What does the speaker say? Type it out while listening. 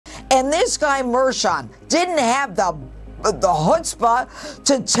And this guy Mershon didn't have the chutzpah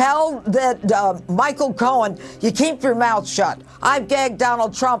to tell that Michael Cohen, you keep your mouth shut. I've gagged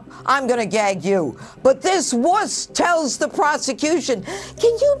Donald Trump. I'm going to gag you. But this wuss tells the prosecution,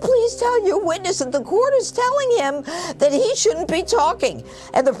 can you please tell your witness that the court is telling him that he shouldn't be talking?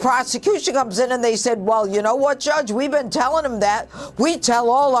 And the prosecution comes in and they said, well, you know what, Judge? We've been telling him that. We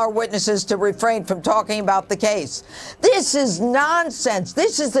tell all our witnesses to refrain from talking about the case. This is nonsense.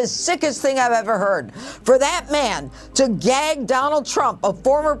 This is the sickest thing I've ever heard. For that man to gag Donald Trump, a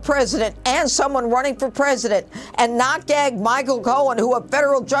former president and someone running for president, and not gag Michael Cohen, who a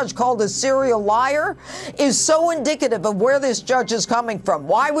federal judge called a serial liar, is so indicative of where this judge is coming from.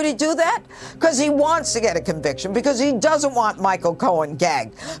 Why would he do that? Because he wants to get a conviction, because he doesn't want Michael Cohen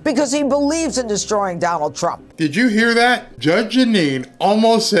gagged, because he believes in destroying Donald Trump. Did you hear that? Judge Jeanine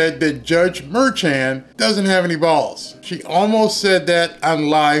almost said that Judge Mershon doesn't have any balls. She almost said that on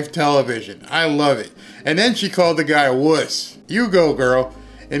live television. I love it. And then she called the guy a wuss. You go, girl.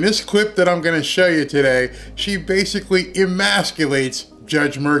 In this clip that I'm going to show you today, she basically emasculates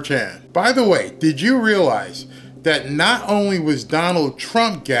Judge Mershon. By the way, did you realize that not only was Donald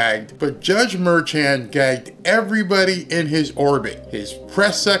Trump gagged, but Judge Mershon gagged everybody in his orbit? His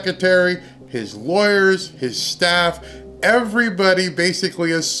press secretary, his lawyers, his staff, everybody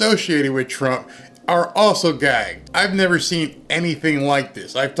basically associated with Trump are also gagged. I've never seen anything like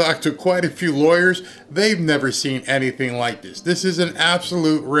this. I've talked to quite a few lawyers. They've never seen anything like this. This is an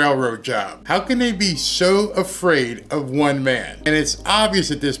absolute railroad job. How can they be so afraid of one man? And it's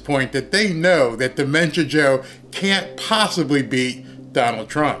obvious at this point that they know that Dementia Joe can't possibly beat Donald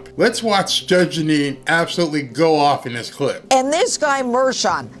Trump. Let's watch Judge Jeanine absolutely go off in this clip. And this guy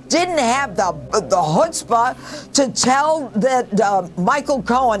Mershon didn't have the chutzpah to tell that Michael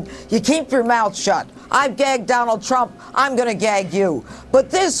Cohen, you keep your mouth shut. I've gagged Donald Trump. I'm going to gag you. But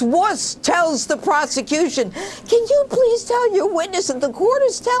this wuss tells the prosecution, can you please tell your witness that the court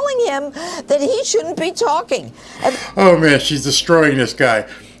is telling him that he shouldn't be talking? Oh man, she's destroying this guy.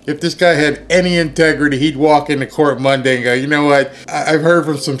 If this guy had any integrity, he'd walk into court Monday and go, you know what, I've heard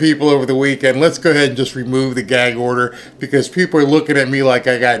from some people over the weekend, let's go ahead and just remove the gag order because people are looking at me like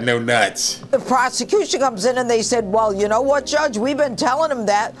I got no nuts. The prosecution comes in and they said, well, you know what, Judge, we've been telling him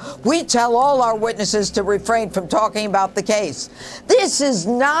that. We tell all our witnesses to refrain from talking about the case. This is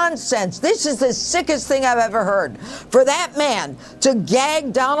nonsense. This is the sickest thing I've ever heard. For that man to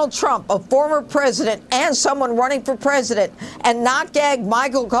gag Donald Trump, a former president and someone running for president, and not gag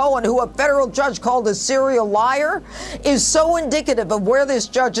Michael Cohen, who a federal judge called a serial liar, is so indicative of where this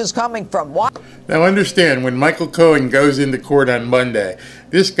judge is coming from. Why? Now understand, when Michael Cohen goes into court on Monday,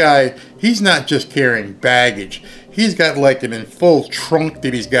 this guy, he's not just carrying baggage. He's got like an in full trunk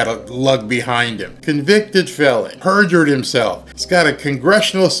that he's got to lug behind him. Convicted felon, perjured himself. He's got a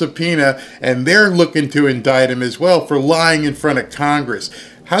congressional subpoena and they're looking to indict him as well for lying in front of Congress.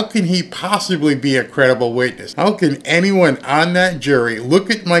 How can he possibly be a credible witness? How can anyone on that jury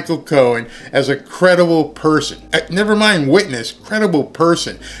look at Michael Cohen as a credible person? Never mind witness, credible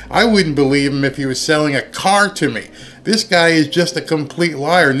person. I wouldn't believe him if he was selling a car to me. This guy is just a complete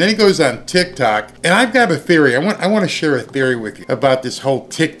liar. And then he goes on TikTok, and I've got a theory. I want to share a theory with you about this whole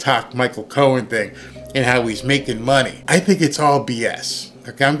TikTok Michael Cohen thing and how he's making money. I think it's all BS.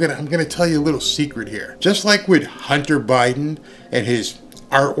 Okay, I'm gonna tell you a little secret here. Just like with Hunter Biden and his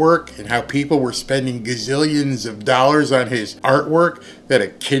artwork and how people were spending gazillions of dollars on his artwork that a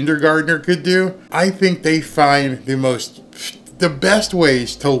kindergartner could do, I think they find the best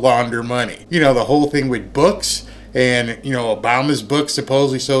ways to launder money. You know, the whole thing with books, and you know, Obama's book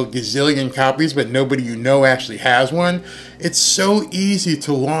supposedly sold gazillion copies, but nobody you know actually has one. It's so easy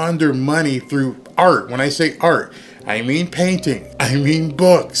to launder money through art. When I say art, I mean painting, I mean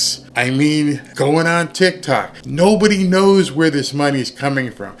books, I mean going on TikTok. Nobody knows where this money is coming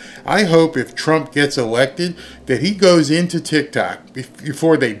from. I hope if Trump gets elected that he goes into TikTok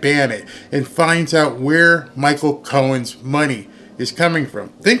before they ban it and finds out where Michael Cohen's money is coming from.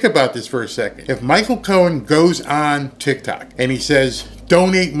 Think about this for a second. If Michael Cohen goes on TikTok and he says,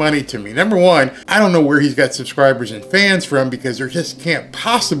 donate money to me. Number one, I don't know where he's got subscribers and fans from because there just can't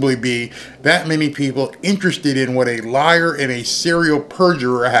possibly be that many people interested in what a liar and a serial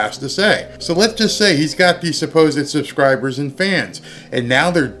perjurer has to say. So let's just say he's got these supposed subscribers and fans, and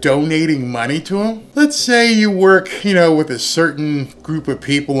now they're donating money to him. Let's say you work, you know, with a certain group of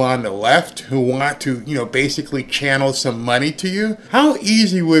people on the left who want to, you know, basically channel some money to you. How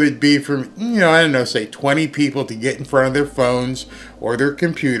easy would it be for, you know, I don't know, say 20 people to get in front of their phones or their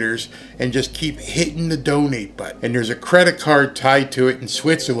computers and just keep hitting the donate button. And there's a credit card tied to it in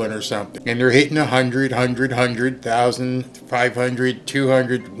Switzerland or something. And they're hitting 100, 1,000, 500,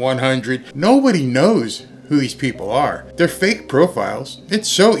 200, 100. Nobody knows who these people are. They're fake profiles. It's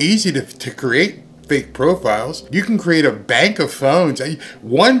so easy to create fake profiles. You can create a bank of phones.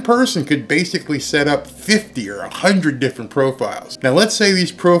 One person could basically set up 50 or 100 different profiles. Now let's say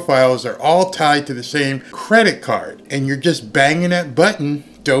these profiles are all tied to the same credit card and you're just banging that button,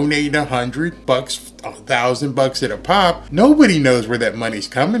 donate $100, $1,000 at a pop. Nobody knows where that money's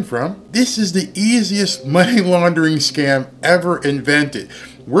coming from. This is the easiest money laundering scam ever invented.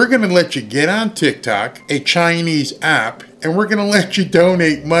 We're going to let you get on TikTok, a Chinese app, and we're going to let you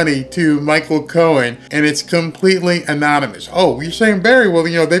donate money to Michael Cohen, and it's completely anonymous. Oh, you're saying, Barry, well,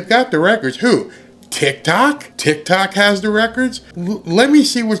 they've got the records. Who? TikTok? TikTok has the records? Let me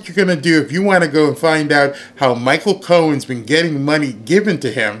see what you're going to do if you want to go and find out how Michael Cohen's been getting money given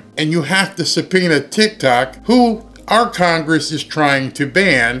to him, and you have to subpoena TikTok, who our Congress is trying to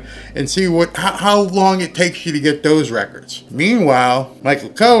ban, and see how long it takes you to get those records. Meanwhile, Michael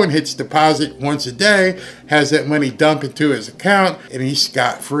Cohen hits deposit once a day, has that money dumped into his account, and he's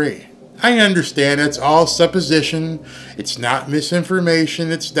scot-free. I understand it's all supposition. It's not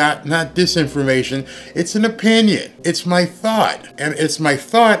misinformation. It's not disinformation. It's an opinion. It's my thought. And it's my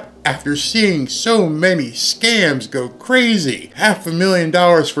thought after seeing so many scams go crazy.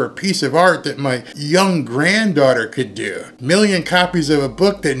 $500,000 for a piece of art that my young granddaughter could do. 1 million copies of a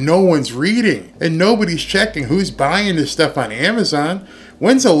book that no one's reading. And nobody's checking who's buying this stuff on Amazon.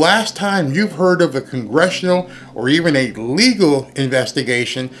 When's the last time you've heard of a congressional or even a legal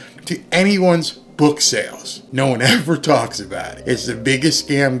investigation to anyone's book sales? No one ever talks about it. It's the biggest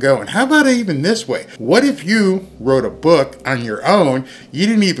scam going. How about even this way? What if you wrote a book on your own? You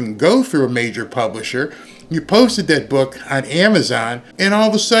didn't even go through a major publisher. You posted that book on Amazon, and all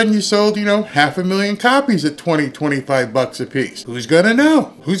of a sudden you sold, 500,000 copies at $20, $25 a piece. Who's gonna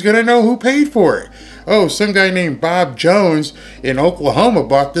know? Who's gonna know who paid for it? Oh, some guy named Bob Jones in Oklahoma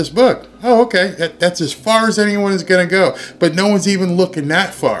bought this book. Oh, okay, that's as far as anyone is gonna go. But no one's even looking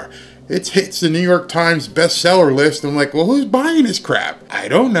that far. It hits the New York Times bestseller list. I'm like, well, who's buying this crap? I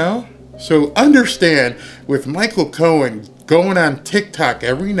don't know. So understand, with Michael Cohen going on TikTok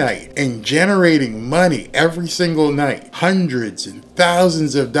every night and generating money every single night, hundreds and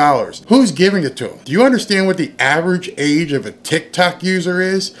thousands of dollars, who's giving it to him? Do you understand what the average age of a TikTok user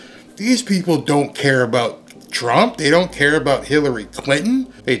is? These people don't care about Trump. They don't care about Hillary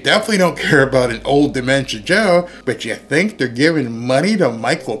Clinton. They definitely don't care about an old dementia Joe. But you think they're giving money to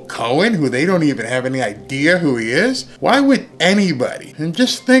Michael Cohen, who they don't even have any idea who he is? Why would anybody, and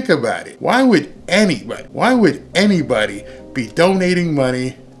just think about it, why would anybody be donating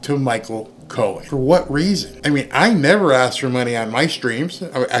money to Michael Cohen? For what reason? I mean, I never ask for money on my streams.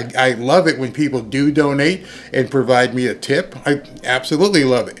 I love it when people do donate and provide me a tip. I absolutely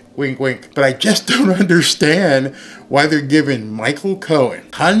love it. Wink, wink. But I just don't understand why they're giving Michael Cohen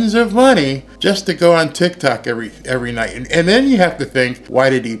tons of money just to go on TikTok every night. And then you have to think, why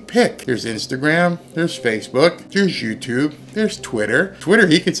did he pick? There's Instagram, there's Facebook, there's YouTube, there's Twitter. Twitter,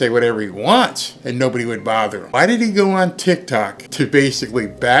 he could say whatever he wants and nobody would bother him. Why did he go on TikTok to basically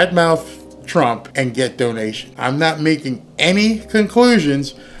badmouth Trump and get donation? I'm not making any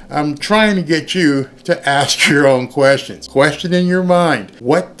conclusions. I'm trying to get you to ask your own questions. Question in your mind.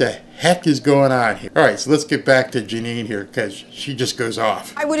 What the heck is going on here? All right, so let's get back to Jeanine here, because she just goes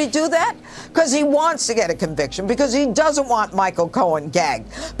off. Why would he do that? Because he wants to get a conviction, because he doesn't want Michael Cohen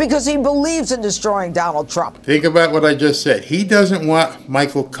gagged, because he believes in destroying Donald Trump. Think about what I just said. He doesn't want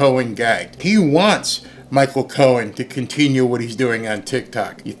Michael Cohen gagged. He wants Michael Cohen to continue what he's doing on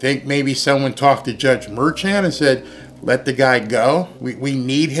TikTok. You think maybe someone talked to Judge Merchan and said, let the guy go? We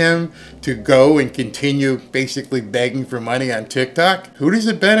need him to go and continue basically begging for money on TikTok? Who does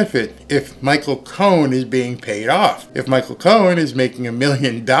it benefit if Michael Cohen is being paid off? If Michael Cohen is making $1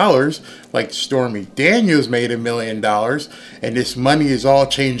 million, like Stormy Daniels made $1 million, and this money is all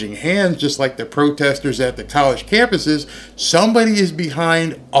changing hands, just like the protesters at the college campuses, somebody is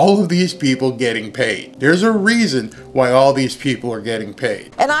behind all of these people getting paid. There's a reason why all these people are getting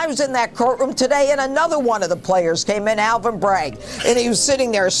paid. And I was in that courtroom today, and another one of the players came in, Alvin Bragg, and he was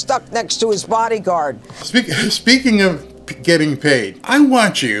sitting there stuck next to his bodyguard. Speaking of getting paid, I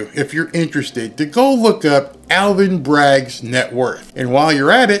want you, if you're interested, to go look up Alvin Bragg's net worth. And while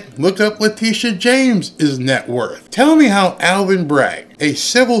you're at it, look up Letitia James's net worth. Tell me how Alvin Bragg, a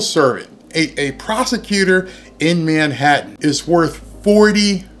civil servant, a prosecutor in Manhattan, is worth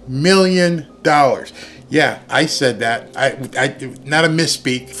 $40 million. Yeah, I said that. I not a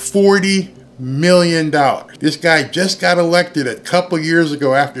misspeak. $40 million. This guy just got elected a couple years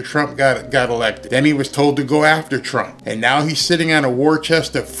ago after Trump got elected. Then he was told to go after Trump. And now he's sitting on a war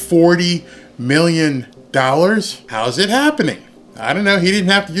chest of $40 million. How's it happening? I don't know. He didn't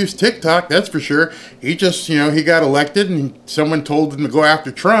have to use TikTok, that's for sure. He just, he got elected and someone told him to go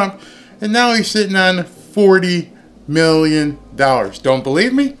after Trump. And now he's sitting on $40 million. Don't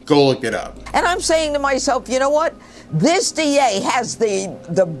believe me? Go look it up. And I'm saying to myself, you know what? This DA has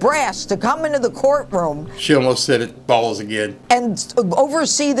the brass to come into the courtroom. She almost said it, balls again. And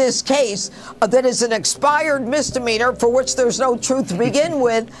oversee this case that is an expired misdemeanor for which there's no truth to begin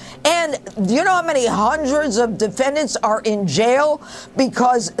with. And do you know how many hundreds of defendants are in jail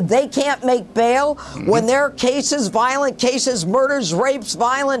because they can't make bail when their cases, violent cases, murders, rapes,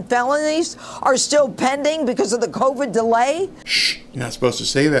 violent felonies are still pending because of the COVID delay? Shh, you're not supposed to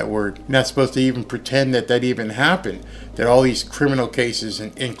say that word. You're not supposed to even pretend that even happened. That all these criminal cases,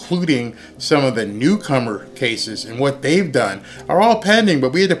 including some of the newcomer cases and what they've done, are all pending,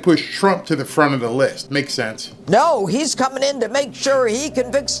 but we had to push Trump to the front of the list. Makes sense. No, he's coming in to make sure he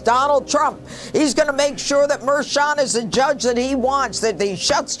convicts Donald Trump. He's going to make sure that Merchan is the judge that he wants, that he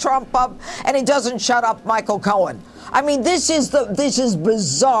shuts Trump up and he doesn't shut up Michael Cohen. I mean, this is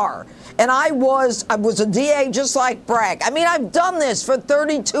bizarre. And I was a DA just like Bragg. I mean, I've done this for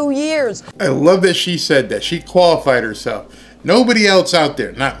 32 years. I love that she said that. She qualified herself. Nobody else out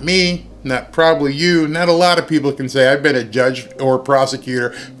there, not me, not probably you, not a lot of people can say I've been a judge or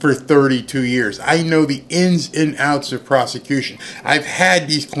prosecutor for 32 years. I know the ins and outs of prosecution. I've had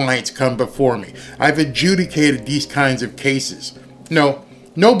these clients come before me. I've adjudicated these kinds of cases. No.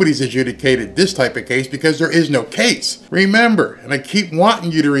 Nobody's adjudicated this type of case because there is no case. Remember, and I keep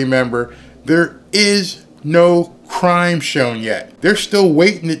wanting you to remember, there is no crime shown yet. They're still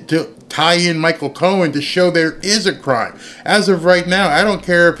waiting to tie in Michael Cohen to show there is a crime. As of right now, I don't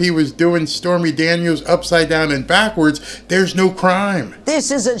care if he was doing Stormy Daniels upside down and backwards, there's no crime.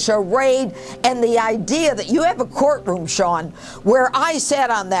 This is a charade, and the idea that you have a courtroom, Sean, where I sat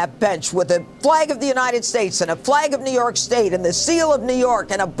on that bench with a flag of the United States and a flag of New York State and the seal of New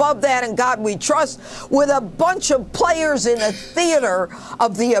York, and above that, In God We Trust, with a bunch of players in a theater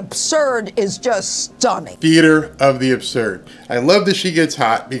of the absurd is just stunning. Theater of the absurd. I love that she gets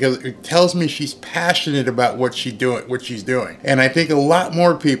hot because it tells me she's passionate about what she's doing. And I think a lot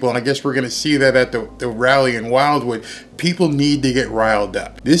more people, and I guess we're going to see that at the rally in Wildwood, people need to get riled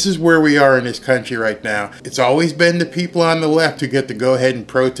up. This is where we are in this country right now. It's always been the people on the left who get to go ahead and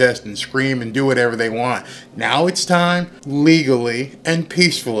protest and scream and do whatever they want. Now it's time, legally and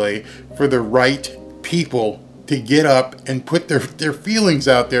peacefully, for the right people to get up and put their feelings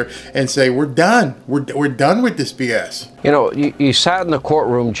out there and say, we're done. We're done with this BS. You know, you sat in the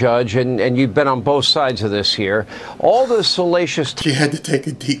courtroom, Judge, and you've been on both sides of this here. All the salacious She had to take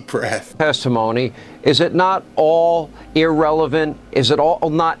a deep breath. Testimony, is it not all irrelevant? Is it all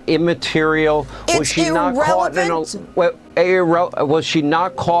not immaterial? Was she not caught in was she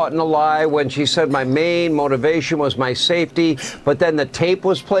not caught in a lie when she said my main motivation was my safety, but then the tape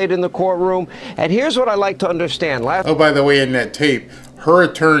was played in the courtroom? And here's what I like to understand. Oh, by the way, in that tape, her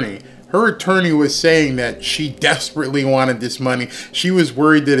attorney was saying that she desperately wanted this money. She was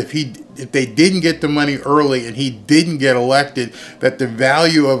worried that if they didn't get the money early and he didn't get elected, that the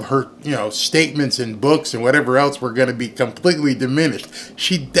value of her, statements and books and whatever else were going to be completely diminished.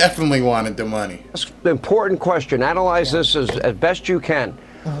 She definitely wanted the money. That's an important question. Analyze this as best you can.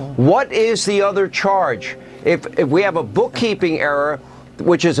 What is the other charge? If we have a bookkeeping error,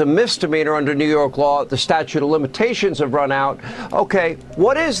 which is a misdemeanor under New York law, the statute of limitations have run out. Okay,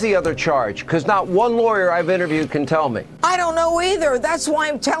 what is the other charge? Because not one lawyer I've interviewed can tell me. I don't know either. That's why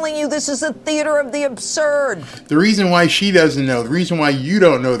I'm telling you this is a theater of the absurd. The reason why she doesn't know, the reason why you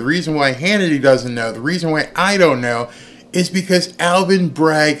don't know, the reason why Hannity doesn't know, the reason why I don't know, is because Alvin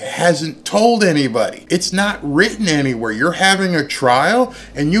Bragg hasn't told anybody. It's not written anywhere. You're having a trial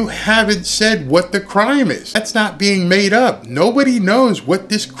and you haven't said what the crime is. That's not being made up. Nobody knows what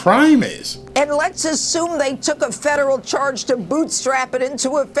this crime is. And let's assume they took a federal charge to bootstrap it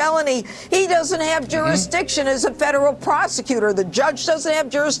into a felony. He doesn't have jurisdiction as a federal prosecutor. The judge doesn't have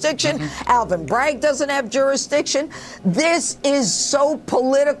jurisdiction. Alvin Bragg doesn't have jurisdiction. This is so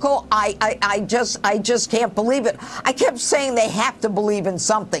political. I just can't believe it. I kept saying they have to believe in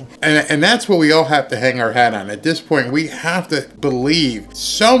something. And that's what we all have to hang our hat on. At this point, we have to believe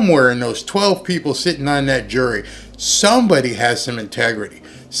somewhere in those 12 people sitting on that jury, somebody has some integrity.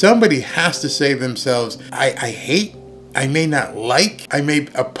 Somebody has to say to themselves, I may not like, I may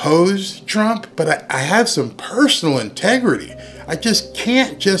oppose Trump, but I have some personal integrity. I just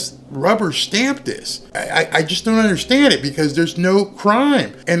can't just rubber stamp this. I just don't understand it, because there's no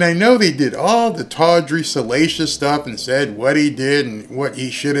crime. And I know they did all the tawdry, salacious stuff and said what he did and what he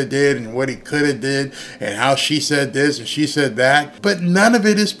should have did and what he could have did and how she said this and she said that, but none of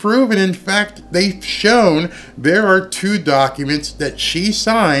it is proven. In fact, they've shown there are 2 documents that she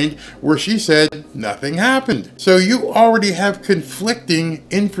signed where she said nothing happened. So you already have conflicting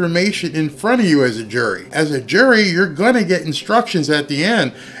information in front of you as a jury. As a jury, you're going to get instructions at the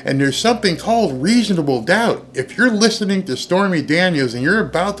end, and there's something called reasonable doubt. If you're listening to Stormy Daniels and you're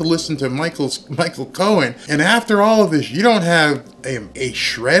about to listen to Michael Cohen, and after all of this you don't have a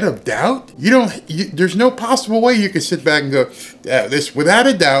shred of doubt, there's no possible way you can sit back and go, this without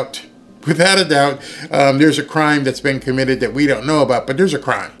a doubt, there's a crime that's been committed that we don't know about, but there's a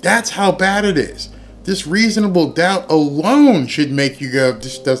crime. That's how bad it is. This reasonable doubt alone should make you go,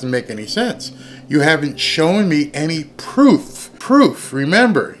 this doesn't make any sense. You haven't shown me any proof.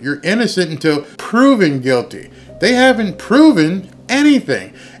 Remember, you're innocent until proven guilty. They haven't proven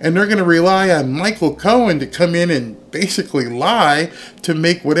anything, and they're going to rely on Michael Cohen to come in and basically lie to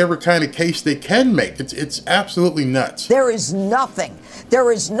make whatever kind of case they can make. It's absolutely nuts. There is nothing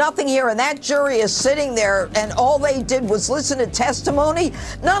here, and that jury is sitting there, and all they did was listen to testimony.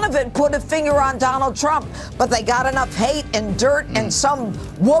 None of it put a finger on Donald Trump, but they got enough hate and dirt and some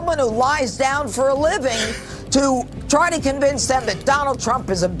woman who lies down for a living to try to convince them that Donald Trump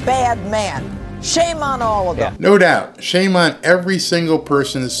is a bad man. Shame on all of them. No doubt. Shame on every single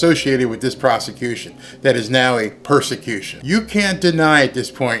person associated with this prosecution that is now a persecution. You can't deny at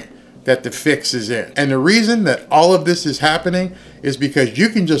this point that the fix is in. And the reason that all of this is happening is because you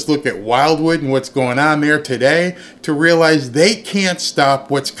can just look at Wildwood and what's going on there today to realize they can't stop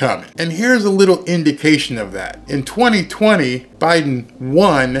what's coming. And here's a little indication of that. In 2020, Biden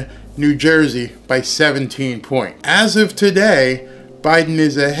won New Jersey by 17 points. As of today, Biden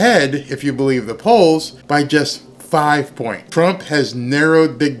is ahead, if you believe the polls, by just 5 points. Trump has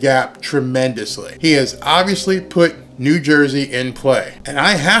narrowed the gap tremendously. He has obviously put New Jersey in play. And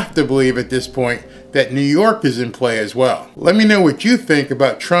I have to believe at this point that New York is in play as well. Let me know what you think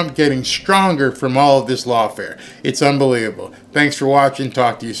about Trump getting stronger from all of this lawfare. It's unbelievable. Thanks for watching.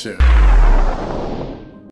 Talk to you soon.